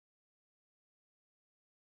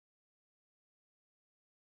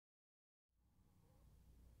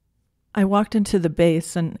I walked into the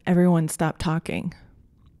base and everyone stopped talking.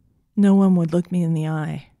 No one would look me in the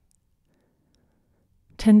eye.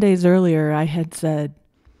 10 days earlier, I had said,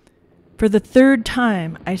 "For the third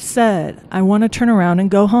time, I said I want to turn around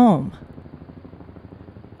and go home."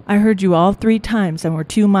 "I heard you all 3 times and we're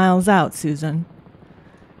 2 miles out, Susan."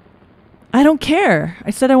 "I don't care.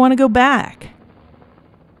 I said I want to go back."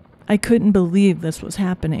 I couldn't believe this was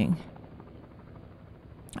happening.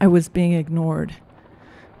 I was being ignored,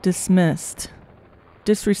 dismissed,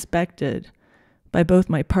 disrespected by both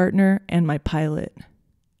my partner and my pilot.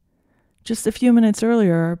 Just a few minutes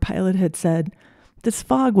earlier, our pilot had said, "This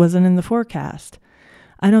fog wasn't in the forecast.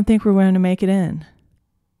 I don't think we're going to make it in."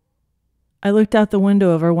 I looked out the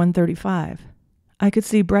window of our 135. I could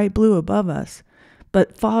see bright blue above us,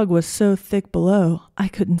 but fog was so thick below, I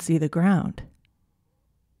couldn't see the ground.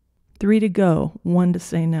 3 to go, 1 to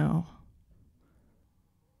say no.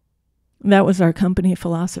 That was our company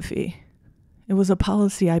philosophy. It was a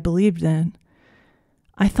policy I believed in.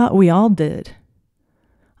 I thought we all did.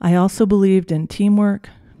 I also believed in teamwork,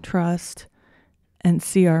 trust, and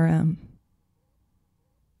CRM.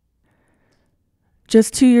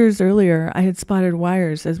 Just 2 years earlier, I had spotted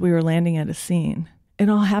wires as we were landing at a scene. It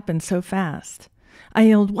all happened so fast. I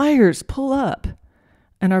yelled, "Wires, pull up!"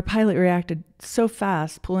 And our pilot reacted so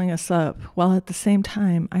fast, pulling us up, while at the same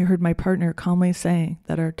time I heard my partner calmly saying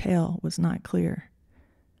that our tail was not clear.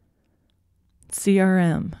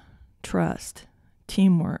 CRM, trust,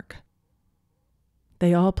 teamwork.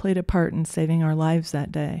 They all played a part in saving our lives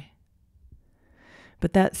that day.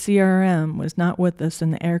 But that CRM was not with us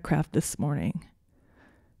in the aircraft this morning.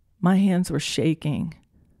 My hands were shaking.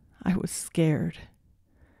 I was scared.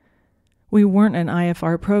 We weren't an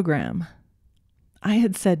IFR program. I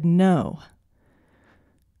had said no.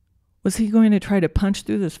 Was he going to try to punch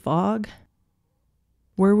through this fog?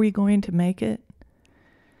 Were we going to make it?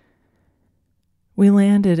 We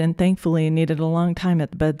landed and thankfully needed a long time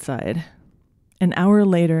at the bedside. An hour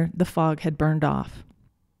later, the fog had burned off.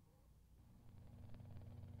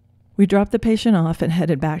 We dropped the patient off and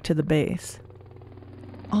headed back to the base.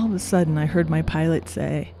 All of a sudden, I heard my pilot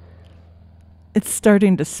say, "It's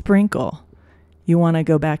starting to sprinkle. You want to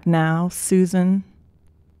go back now, Susan?"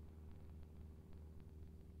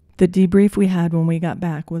 The debrief we had when we got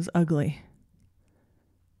back was ugly.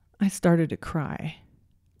 I started to cry.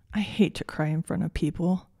 I hate to cry in front of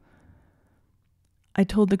people. I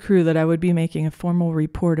told the crew that I would be making a formal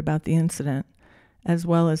report about the incident, as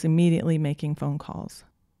well as immediately making phone calls.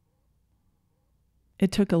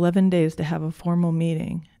 It took 11 days to have a formal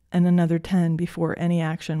meeting, and another 10 before any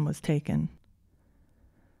action was taken.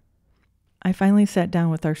 I finally sat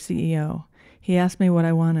down with our CEO. He asked me what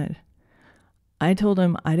I wanted. I told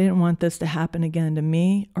him I didn't want this to happen again to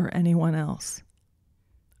me or anyone else.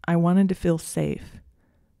 I wanted to feel safe.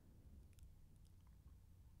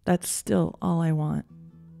 That's still all I want.